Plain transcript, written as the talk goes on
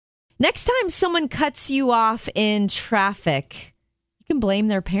Next time someone cuts you off in traffic, you can blame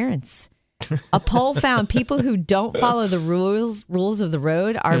their parents. A poll found people who don't follow the rules of the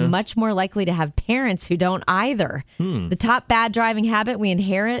road are much more likely to have parents who don't either. The top bad driving habit we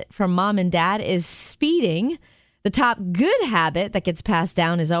inherit from mom and dad is speeding. The top good habit that gets passed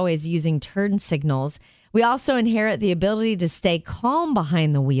down is always using turn signals. We also inherit the ability to stay calm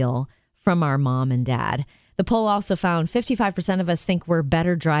behind the wheel from our mom and dad. The poll also found 55% of us think we're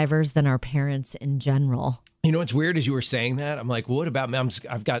better drivers than our parents in general. You know what's weird as you were saying that? I'm like, well, what about me?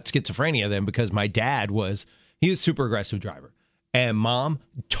 I've got schizophrenia then because my dad was a super aggressive driver. And mom,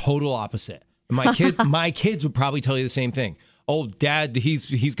 total opposite. My kids would probably tell you the same thing. Oh, dad,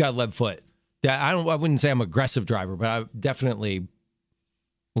 he's got left foot. Dad, I wouldn't say I'm an aggressive driver, but I'm definitely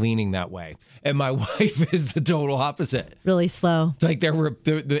leaning that way. And my wife is the total opposite. Really slow. It's like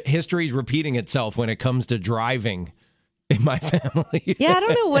the history's repeating itself when it comes to driving in my family. Yeah, I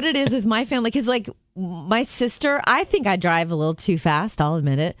don't know what it is with my family because, like, my sister, I think I drive a little too fast. I'll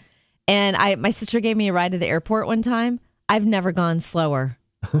admit it. And my sister gave me a ride to the airport one time. I've never gone slower.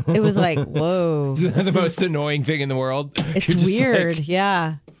 It was like, whoa. Isn't that the most annoying thing in the world? It's weird. Like,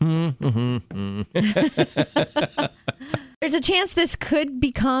 yeah. There's a chance this could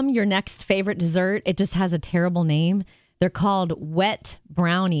become your next favorite dessert. It just has a terrible name. They're called wet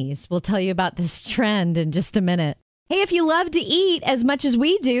brownies. We'll tell you about this trend in just a minute. Hey, if you love to eat as much as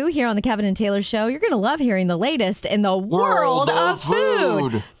we do here on the Kevin and Taylor Show, you're going to love hearing the latest in the world of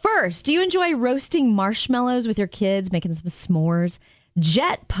food. First, do you enjoy roasting marshmallows with your kids, making some s'mores?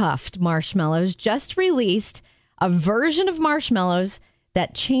 Jet puffed marshmallows just released a version of marshmallows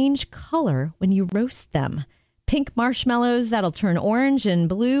that change color when you roast them. Pink marshmallows that'll turn orange and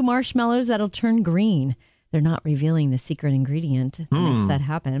blue marshmallows that'll turn green. They're not revealing the secret ingredient that makes that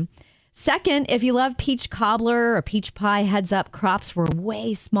happen. Second, if you love peach cobbler or peach pie, heads up, crops were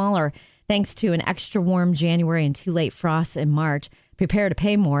way smaller thanks to an extra warm January and too late frosts in March. Prepare to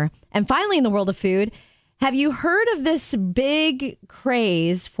pay more. And finally, in the world of food, have you heard of this big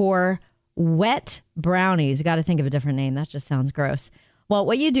craze for wet brownies? You got to think of a different name. That just sounds gross. Well,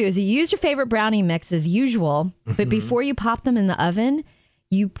 what you do is you use your favorite brownie mix as usual, but before you pop them in the oven,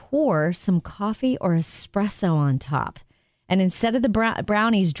 you pour some coffee or espresso on top. And instead of the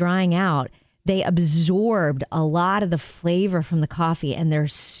brownies drying out, they absorbed a lot of the flavor from the coffee and they're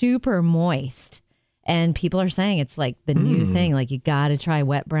super moist. And people are saying it's like the new thing. Like, you got to try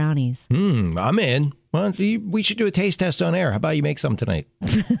wet brownies. I'm in. Well, we should do a taste test on air. How about you make some tonight?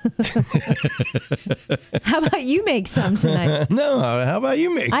 How about you make some tonight? No, how about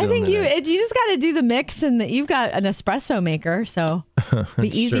you make some I think tonight? you just got to do the mix, and you've got an espresso maker, so it'll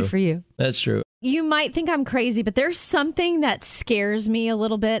be easy for you. That's true. You might think I'm crazy, but there's something that scares me a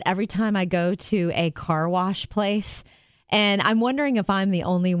little bit every time I go to a car wash place. And I'm wondering if I'm the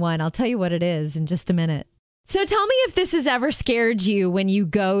only one. I'll tell you what it is in just a minute. So tell me if this has ever scared you when you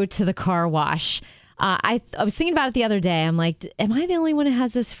go to the car wash. I was thinking about it the other day. I'm like, am I the only one who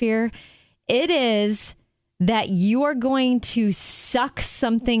has this fear? It is that you are going to suck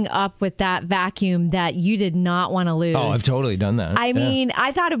something up with that vacuum that you did not want to lose. Oh, I've totally done that. I mean,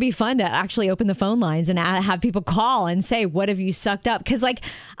 I thought it'd be fun to actually open the phone lines and have people call and say, what have you sucked up? Because like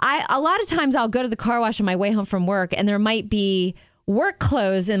a lot of times I'll go to the car wash on my way home from work and there might be work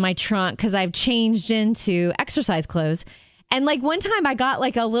clothes in my trunk because I've changed into exercise clothes. And like one time I got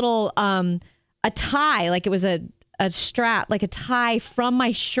like a little, a tie, like it was a strap, like a tie from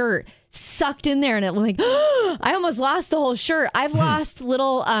my shirt sucked in there, and it like I almost lost the whole shirt. I've lost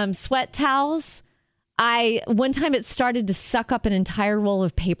little sweat towels. One time it started to suck up an entire roll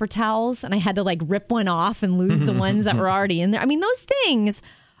of paper towels, and I had to like rip one off and lose the ones that were already in there. I mean, those things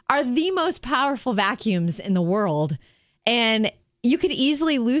are the most powerful vacuums in the world, and you could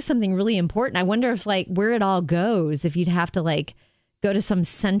easily lose something really important. I wonder if like where it all goes, if you'd have to like go to some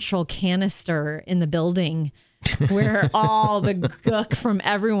central canister in the building where all the gook from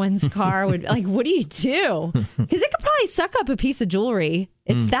everyone's car would, like, what do you do? Because it could probably suck up a piece of jewelry.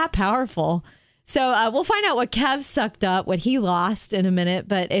 It's that powerful. So we'll find out what Kev sucked up, what he lost in a minute.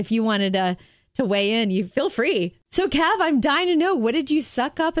 But if you wanted to weigh in, you feel free. So Kev, I'm dying to know, what did you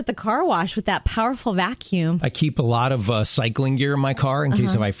suck up at the car wash with that powerful vacuum? I keep a lot of cycling gear in my car in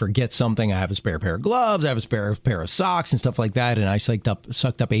case if I forget something. I have a spare pair of gloves, I have a spare pair of socks and stuff like that. And I sucked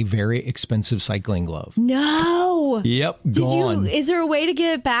up a very expensive cycling glove. No. Yep, gone. Is there a way to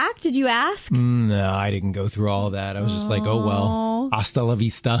get it back? Did you ask? No, I didn't go through all of that. I was just like, oh well, hasta la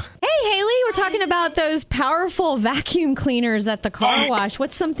vista. Hey, Haley, we're talking about those powerful vacuum cleaners at the car wash.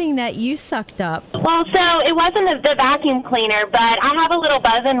 What's something that you sucked up? Well, so it wasn't the vacuum cleaner, but I have a little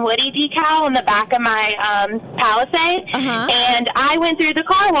Buzz and Woody decal on the back of my Palisade, and I went through the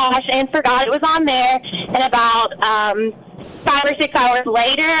car wash and forgot it was on there, and about 5 or 6 hours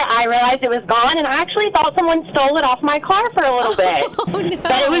later, I realized it was gone, and I actually thought someone stole it off my car for a little bit. Oh, no.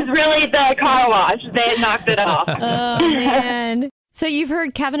 But it was really the car wash. They had knocked it off. Oh, man. So you've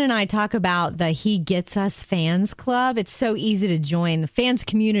heard Kevin and I talk about the He Gets Us Fans Club. It's so easy to join the fans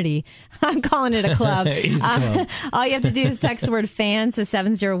community. I'm calling it a club. It's a club. All you have to do is text the word fans to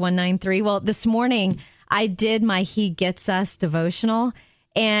 70193. Well, this morning I did my He Gets Us devotional,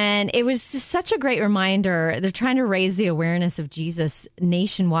 and it was just such a great reminder. They're trying to raise the awareness of Jesus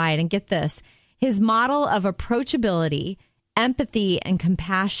nationwide. And get this, his model of approachability, empathy, and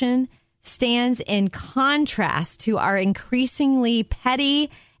compassion stands in contrast to our increasingly petty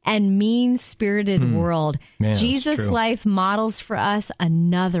and mean-spirited world. Man, Jesus' life models for us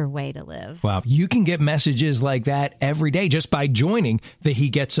another way to live. Wow. You can get messages like that every day just by joining the He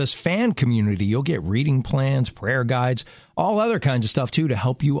Gets Us fan community. You'll get reading plans, prayer guides, all other kinds of stuff, too, to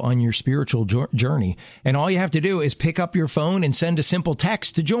help you on your spiritual journey. And all you have to do is pick up your phone and send a simple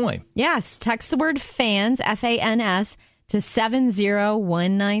text to join. Yes. Text the word FANS, FANS, to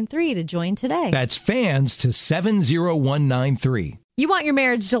 70193 to join today. That's fans to 70193. You want your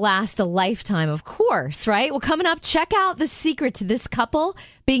marriage to last a lifetime, of course, right? Well, coming up, check out the secret to this couple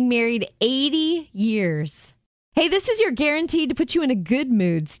being married 80 years. Hey, this is your guaranteed to put you in a good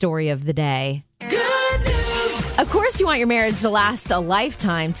mood story of the day. Good news! Of course, you want your marriage to last a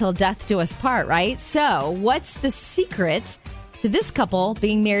lifetime till death do us part, right? So, what's the secret to this couple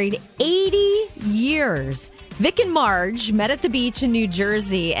being married 80 years? Vic and Marge met at the beach in New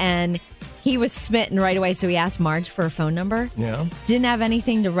Jersey, and he was smitten right away, so he asked Marge for a phone number. Yeah. Didn't have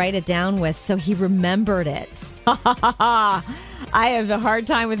anything to write it down with, so he remembered it. I have a hard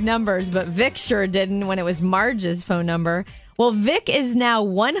time with numbers, but Vic sure didn't when it was Marge's phone number. Well, Vic is now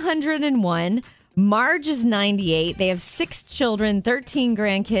 101. Marge is 98. They have 6 children, 13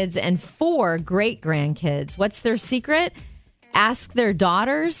 grandkids, and 4 great-grandkids. What's their secret? Ask their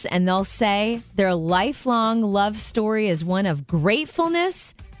daughters, and they'll say their lifelong love story is one of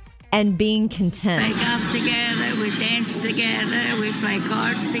gratefulness and being content. We laugh together, we dance together, we play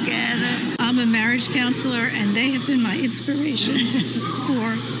cards together. I'm a marriage counselor, and they have been my inspiration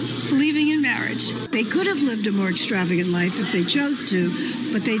for believing in marriage. They could have lived a more extravagant life if they chose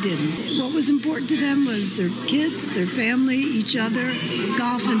to, but they didn't. What was important to them was their kids, their family, each other,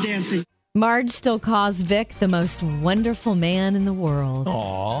 golf, and dancing. Marge still calls Vic the most wonderful man in the world.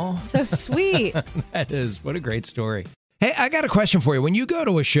 Aw. So sweet. That is. What a great story. Hey, I got a question for you. When you go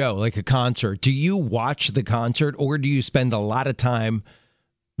to a show, like a concert, do you watch the concert or do you spend a lot of time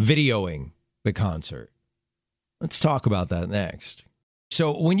videoing the concert? Let's talk about that next.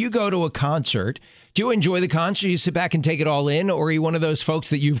 So when you go to a concert, do you enjoy the concert? You sit back and take it all in? Or are you one of those folks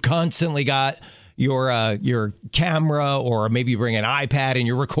that you've constantly got your camera, or maybe you bring an iPad and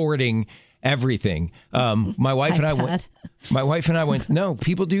you're recording everything? My wife and I went. My wife and I went. No,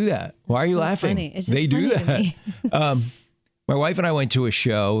 people do that. Why are you laughing? Funny. It's just they do funny that. My wife and I went to a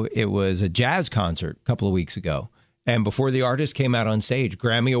show. It was a jazz concert a couple of weeks ago, and before the artist came out on stage,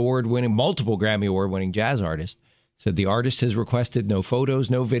 multiple Grammy Award winning jazz artist said the artist has requested no photos,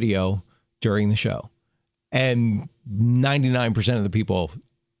 no video during the show, and 99% of the people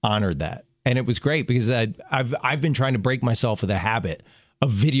honored that. And it was great because I've been trying to break myself of the habit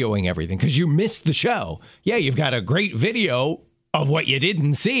of videoing everything because you missed the show. Yeah, you've got a great video of what you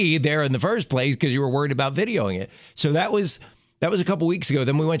didn't see there in the first place because you were worried about videoing it. So that was a couple weeks ago.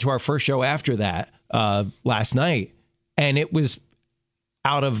 Then we went to our first show after that last night, and it was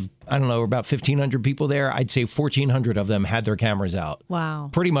out of, I don't know, about 1,500 people there. I'd say 1,400 of them had their cameras out.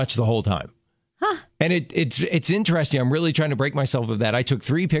 Wow. Pretty much the whole time. Huh. And it's interesting. I'm really trying to break myself of that. I took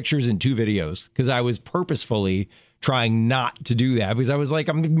 3 pictures and 2 videos because I was purposefully trying not to do that because I was like,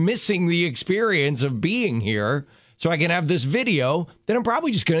 I'm missing the experience of being here. So I can have this video that I'm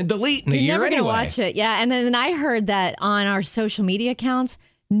probably just going to delete in a year anyway. You're never going to watch it. Yeah. And then I heard that on our social media accounts,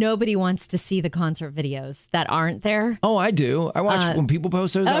 nobody wants to see the concert videos that aren't there. Oh, I do. I watch when people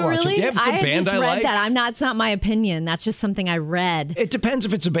post those. I watch really? them. Yeah, if it's a band I like. That. It's not my opinion. That's just something I read. It depends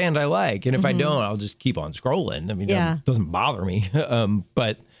if it's a band I like. And if I don't, I'll just keep on scrolling. I mean, it doesn't bother me.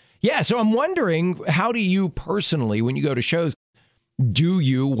 But yeah, so I'm wondering, how do you personally, when you go to shows, do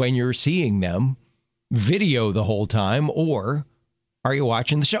you, when you're seeing them, video the whole time, or are you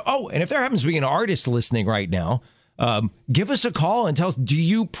watching the show? Oh, and if there happens to be an artist listening right now, Give us a call and tell us, do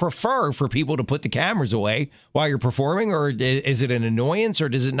you prefer for people to put the cameras away while you're performing, or is it an annoyance, or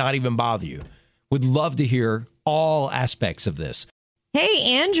does it not even bother you? Would love to hear all aspects of this. Hey,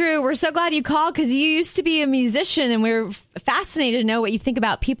 Andrew, we're so glad you called because you used to be a musician, and we're fascinated to know what you think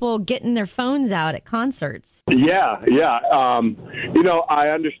about people getting their phones out at concerts. Yeah. I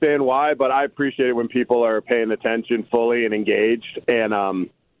understand why, but I appreciate it when people are paying attention fully and engaged. And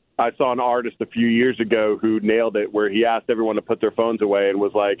I saw an artist a few years ago who nailed it, where he asked everyone to put their phones away and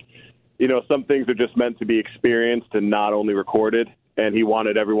was like, some things are just meant to be experienced and not only recorded. And he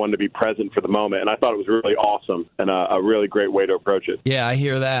wanted everyone to be present for the moment. And I thought it was really awesome and a really great way to approach it. Yeah, I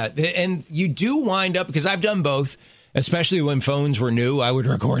hear that. And you do wind up, because I've done both, especially when phones were new, I would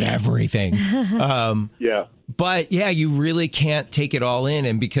record everything. Yeah. But yeah, you really can't take it all in.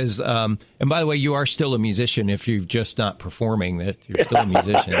 And because, and by the way, you are still a musician if you're just not performing, that you're still a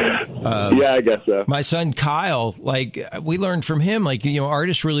musician. Yeah, I guess so. My son, Kyle, we learned from him,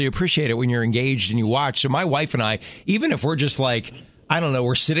 artists really appreciate it when you're engaged and you watch. So my wife and I, even if we're just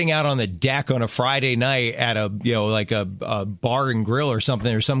we're sitting out on the deck on a Friday night at a bar and grill or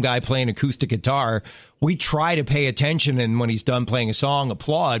something, or some guy playing acoustic guitar, we try to pay attention. And when he's done playing a song,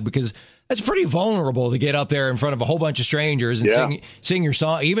 applaud, because that's pretty vulnerable to get up there in front of a whole bunch of strangers and sing your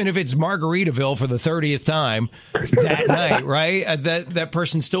song, even if it's Margaritaville for the 30th time that night, right? That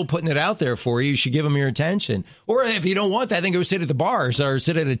person's still putting it out there for you. You should give them your attention. Or if you don't want that, then go sit at the bars or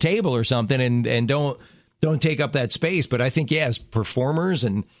sit at a table or something and don't take up that space. But I think, as performers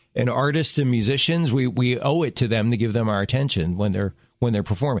and artists and musicians, we owe it to them to give them our attention when they're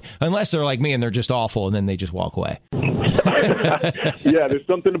performing, unless they're like me and they're just awful and then they just walk away. Yeah, there's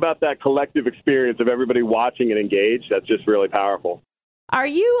something about that collective experience of everybody watching and engaged that's just really powerful. Are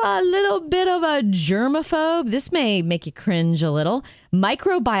you a little bit of a germaphobe? This may make you cringe a little.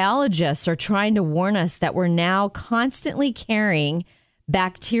 Microbiologists are trying to warn us that we're now constantly carrying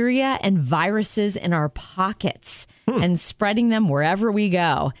bacteria and viruses in our pockets and spreading them wherever we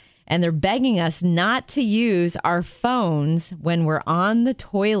go. And they're begging us not to use our phones when we're on the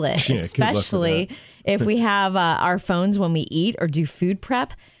toilet, especially if we have our phones when we eat or do food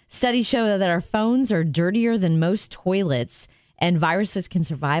prep. Studies show that our phones are dirtier than most toilets, and viruses can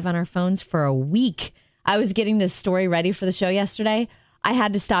survive on our phones for a week. I was getting this story ready for the show yesterday. I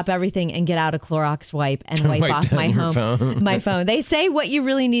had to stop everything and get out a Clorox wipe and wipe off my phone. They say what you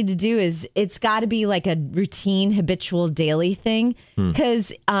really need to do is it's got to be like a routine, habitual, daily thing.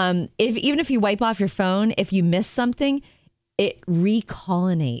 Because even if you wipe off your phone, if you miss something, it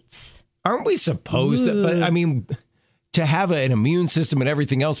recollinates. Aren't we supposed to? But I mean, to have an immune system and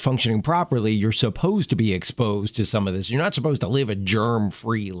everything else functioning properly, you're supposed to be exposed to some of this. You're not supposed to live a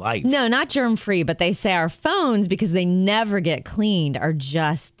germ-free life. No, not germ-free, but they say our phones, because they never get cleaned, are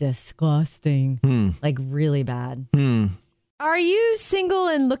just disgusting. Like really bad. Are you single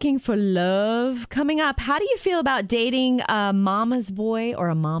and looking for love? Coming up, how do you feel about dating a mama's boy or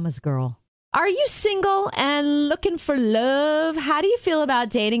a mama's girl? Are you single and looking for love? How do you feel about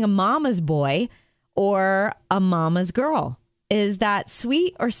dating a mama's boy or a mama's girl? Is that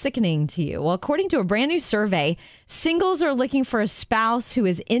sweet or sickening to you? Well, according to a brand new survey, singles are looking for a spouse who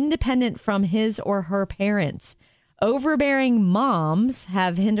is independent from his or her parents. Overbearing moms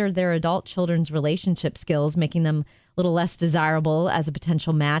have hindered their adult children's relationship skills, making them a little less desirable as a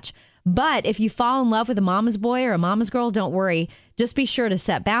potential match. But if you fall in love with a mama's boy or a mama's girl, don't worry. Just be sure to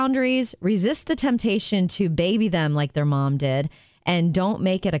set boundaries, resist the temptation to baby them like their mom did, and don't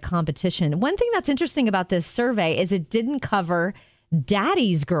make it a competition. One thing that's interesting about this survey is it didn't cover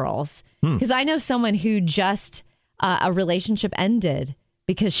daddy's girls. Because I know someone who just a relationship ended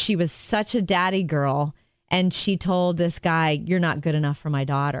because she was such a daddy girl. And she told this guy, "You're not good enough for my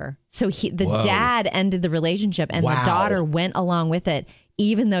daughter." So the dad ended the relationship, and the daughter went along with it,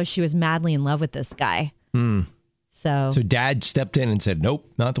 even though she was madly in love with this guy. So dad stepped in and said, "Nope,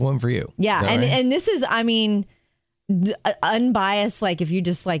 not the one for you." Yeah, and this is, I mean, unbiased. Like if you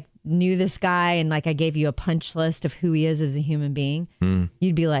just knew this guy and I gave you a punch list of who he is as a human being,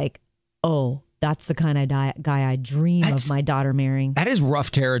 you'd be like, "Oh, that's the kind of guy I dream of my daughter marrying." That is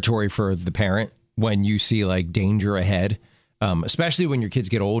rough territory for the parent. When you see danger ahead, especially when your kids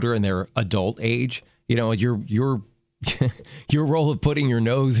get older and they're adult age, your role of putting your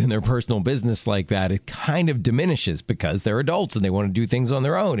nose in their personal business like that, it kind of diminishes because they're adults and they want to do things on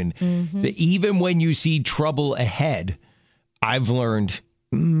their own. And so even when you see trouble ahead, I've learned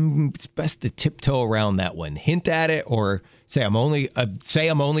it's best to tiptoe around that one. Hint at it or say I'm only going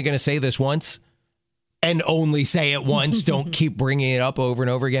to say this once. And only say it once. Don't keep bringing it up over and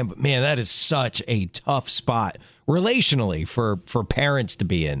over again. But man, that is such a tough spot relationally for parents to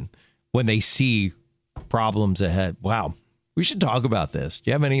be in when they see problems ahead. Wow. We should talk about this.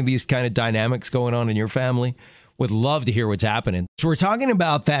 Do you have any of these kind of dynamics going on in your family? Would love to hear what's happening. So we're talking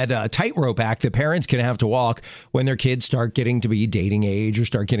about that tightrope act that parents can have to walk when their kids start getting to be dating age or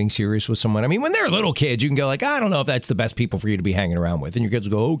start getting serious with someone. I mean, when they're little kids, you can go like, I don't know if that's the best people for you to be hanging around with. And your kids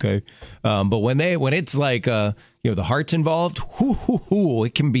will go, okay. But when it's like, the heart's involved,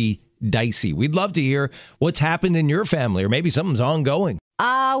 it can be dicey. We'd love to hear what's happened in your family, or maybe something's ongoing.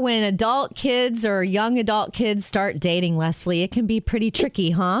 When adult kids or young adult kids start dating, Leslie, it can be pretty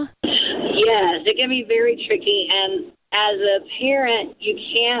tricky, huh? Yes, it can be very tricky. And as a parent,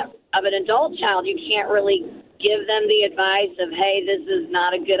 of an adult child, you can't really give them the advice of, hey, this is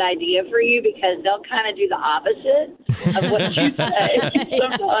not a good idea for you, because they'll kind of do the opposite of what you say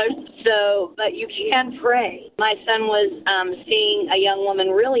sometimes. So, but you can pray. My son was seeing a young woman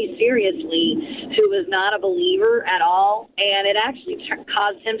really seriously who was not a believer at all, and it actually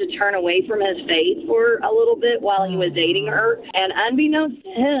caused him to turn away from his faith for a little bit while he was dating her. And unbeknownst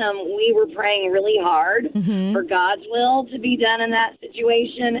to him, we were praying really hard for God's will to be done in that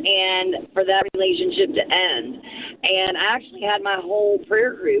situation and for that relationship to end. And I actually had my whole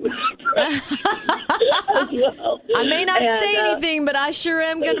prayer group as well. I may not say anything, but I sure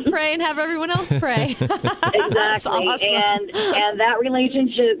am going to pray and have everyone else pray. Exactly. That's awesome. And that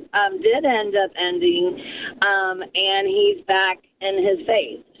relationship did end up ending, and he's back in his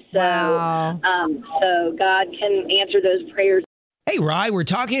faith. So, so God can answer those prayers. Hey, Rye, we're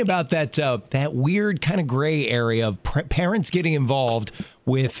talking about that weird kind of gray area of parents getting involved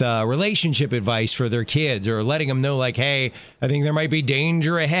with relationship advice for their kids, or letting them know, like, hey, I think there might be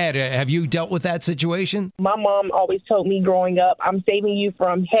danger ahead. Have you dealt with that situation? My mom always told me growing up, I'm saving you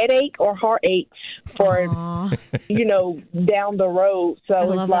from headache or heartache for, down the road.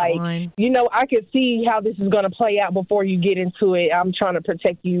 So it's like, I could see how this is going to play out before you get into it. I'm trying to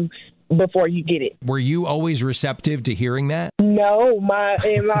protect you before you get it. Were you always receptive to hearing that? No, my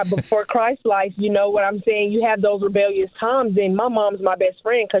before Christ life, you know what I'm saying? You have those rebellious times, and my mom's my best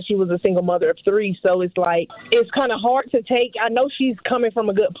friend because she was a single mother of 3. So it's like, it's kind of hard to take. I know she's coming from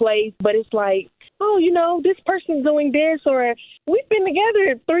a good place, but it's like, oh, this person's doing this, or we've been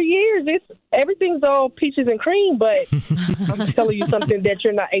together 3 years. Everything's all peaches and cream, but I'm telling you something that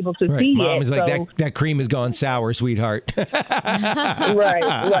you're not able to see Mom yet. Mom is like, that cream has gone sour, sweetheart. Right.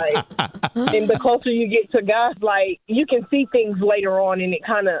 And the closer you get to God, like, you can see things later on, and it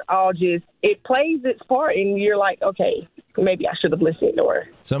kind of all just, it plays its part, and you're like, okay, maybe I should have listened to her.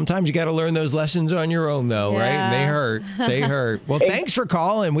 Sometimes you got to learn those lessons on your own, though, right? And they hurt. They hurt. Well, thanks for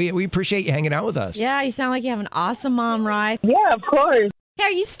calling. We appreciate you hanging out with us. Yeah, you sound like you have an awesome mom, Rye. Yeah, of course. Hey,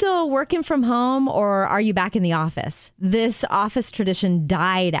 are you still working from home, or are you back in the office? This office tradition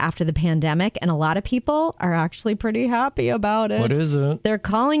died after the pandemic, and a lot of people are actually pretty happy about it. What is it? They're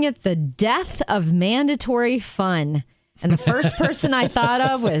calling it the death of mandatory fun. And the first person I thought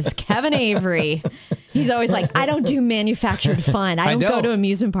of was Kevin Avery. He's always like, I don't do manufactured fun. I don't go to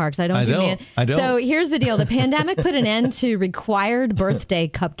amusement parks. I don't. So here's the deal. The pandemic put an end to required birthday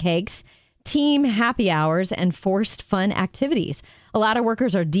cupcakes, team happy hours, and forced fun activities. A lot of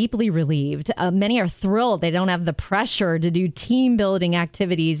workers are deeply relieved. Many are thrilled they don't have the pressure to do team building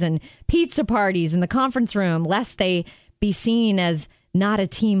activities and pizza parties in the conference room, lest they be seen as not a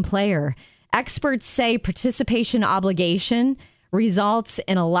team player. Experts say participation obligation results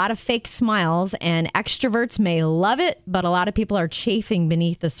in a lot of fake smiles, and extroverts may love it, but a lot of people are chafing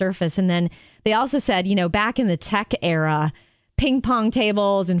beneath the surface. And then they also said, back in the tech era, ping pong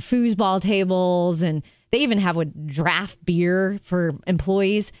tables and foosball tables, and they even have a draft beer for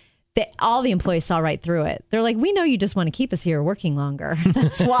employees. All the employees saw right through it. They're like, we know you just want to keep us here working longer.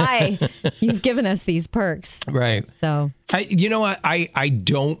 That's why you've given us these perks. Right. So, I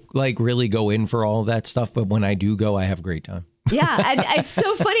don't really go in for all of that stuff, but when I do go, I have a great time. Yeah, and it's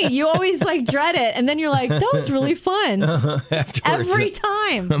so funny. You always dread it, and then you're like, that was really fun. Every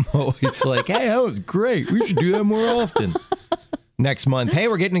time. I'm always like, hey, that was great. We should do that more often. Next month, hey,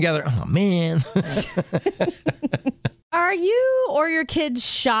 we're getting together. Oh, man. Are you or your kids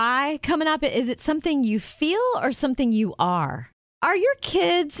shy coming up? Is it something you feel or something you are? Are your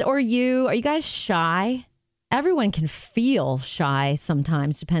kids or are you guys shy? Everyone can feel shy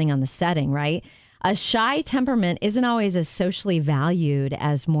sometimes, depending on the setting, right? A shy temperament isn't always as socially valued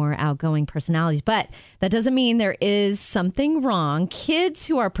as more outgoing personalities, but that doesn't mean there is something wrong. Kids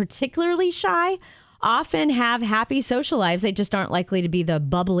who are particularly shy often have happy social lives. They just aren't likely to be the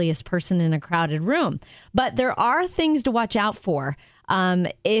bubbliest person in a crowded room. But there are things to watch out for.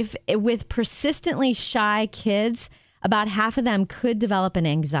 If with persistently shy kids, about half of them could develop an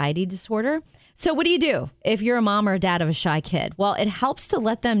anxiety disorder. So what do you do if you're a mom or a dad of a shy kid? Well, it helps to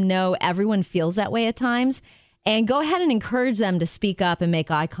let them know everyone feels that way at times, and go ahead and encourage them to speak up and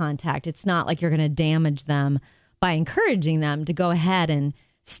make eye contact. It's not like you're going to damage them by encouraging them to go ahead and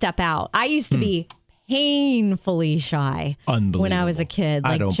step out. I used to be painfully shy when I was a kid.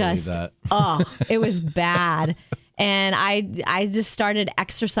 Like, I don't believe that. It was bad. And I just started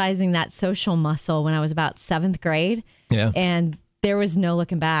exercising that social muscle when I was about 7th grade. Yeah. And there was no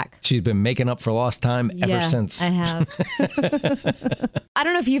looking back. She's been making up for lost time ever since. I have. I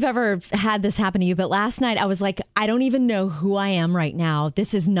don't know if you've ever had this happen to you, but last night I was like, I don't even know who I am right now.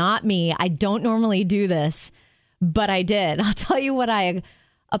 This is not me. I don't normally do this, but I did. I'll tell you what I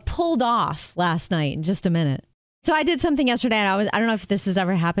pulled off last night in just a minute. So I did something yesterday, and I don't know if this has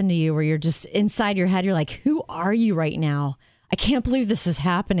ever happened to you, where you're just inside your head, you're like, who are you right now? I can't believe this is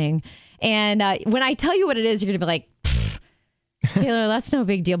happening. And when I tell you what it is, you're going to be like, Taylor, that's no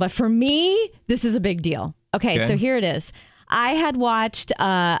big deal. But for me, this is a big deal. Okay, so here it is. I had watched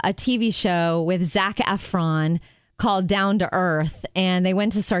a TV show with Zac Efron called Down to Earth, and they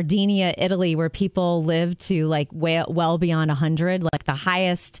went to Sardinia, Italy, where people live to like well beyond 100, like the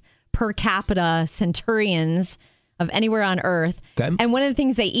highest per capita centurions of anywhere on earth. Okay. And one of the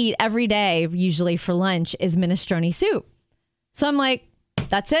things they eat every day, usually for lunch, is minestrone soup. So I'm like,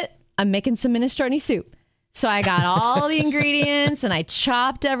 that's it. I'm making some minestrone soup. So I got all the ingredients and I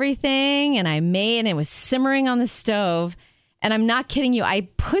chopped everything and I made, and it was simmering on the stove. And I'm not kidding you. I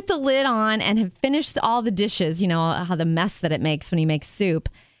put the lid on and have finished all the dishes, you know, how the mess that it makes when you make soup.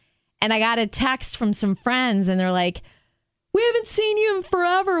 And I got a text from some friends and they're like, we haven't seen you in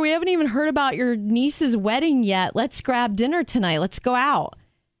forever. We haven't even heard about your niece's wedding yet. Let's grab dinner tonight. Let's go out.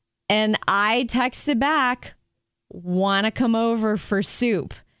 And I texted back, want to come over for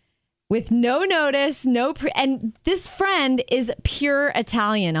soup. With no notice, and this friend is pure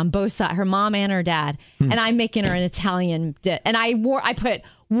Italian on both sides, her mom and her dad. And I'm making her an Italian and I put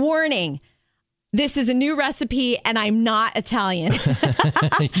warning. This is a new recipe, and I'm not Italian.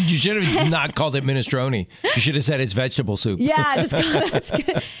 You should have not called it minestrone. You should have said it's vegetable soup. Yeah, just that's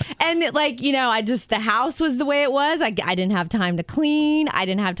good. And the house was the way it was. I didn't have time to clean. I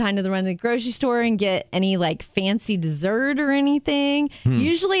didn't have time to run to the grocery store and get any like fancy dessert or anything.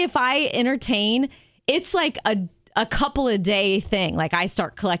 Usually, if I entertain, it's like a couple of day thing. Like I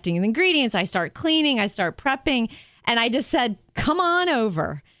start collecting the ingredients, I start cleaning, I start prepping. And I just said, come on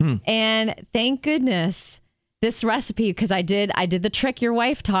over. And thank goodness this recipe, because I did the trick your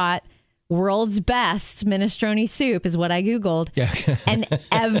wife taught. World's best minestrone soup is what I Googled. Yeah. And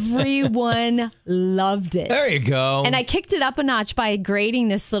everyone loved it. There you go. And I kicked it up a notch by grating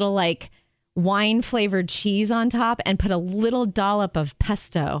this little like wine flavored cheese on top and put a little dollop of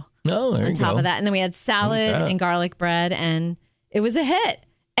pesto on top of that. And then we had salad and garlic bread, and it was a hit.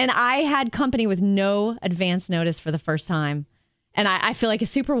 And I had company with no advance notice for the first time. And I feel like a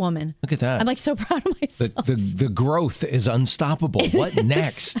superwoman. Look at that. I'm like so proud of myself. The growth is unstoppable. What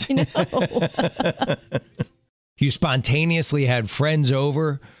next? I know. You spontaneously had friends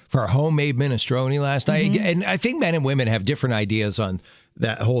over for homemade minestrone last night. And I think men and women have different ideas on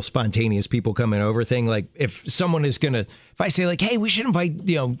that whole spontaneous people coming over thing. Like if someone is going to, if I say like, hey, we should invite,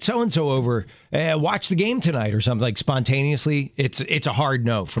 so-and-so over, watch the game tonight or something, like spontaneously, it's a hard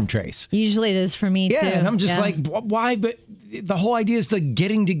no from Trace. Usually it is for me too. Yeah, and I'm just like, why? But the whole idea is the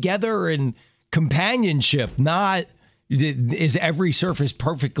getting together and companionship, not is every surface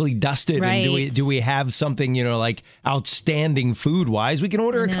perfectly dusted, right. And do we have something, like outstanding food wise? We can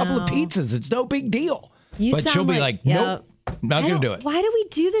order a couple of pizzas. It's no big deal. But she'll be like, nope. Not going to do it. Why do we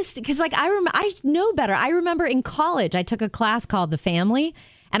do this? Because I know better. I remember in college, I took a class called The Family,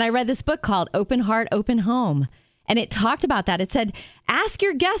 and I read this book called Open Heart, Open Home. And it talked about that. It said, ask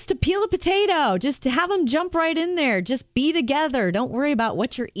your guest to peel a potato. Just to have them jump right in there. Just be together. Don't worry about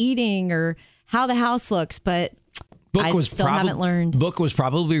what you're eating or how the house looks. But I still haven't learned. Book was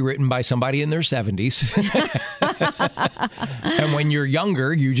probably written by somebody in their 70s. And when you're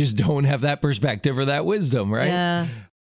younger, you just don't have that perspective or that wisdom, right? Yeah.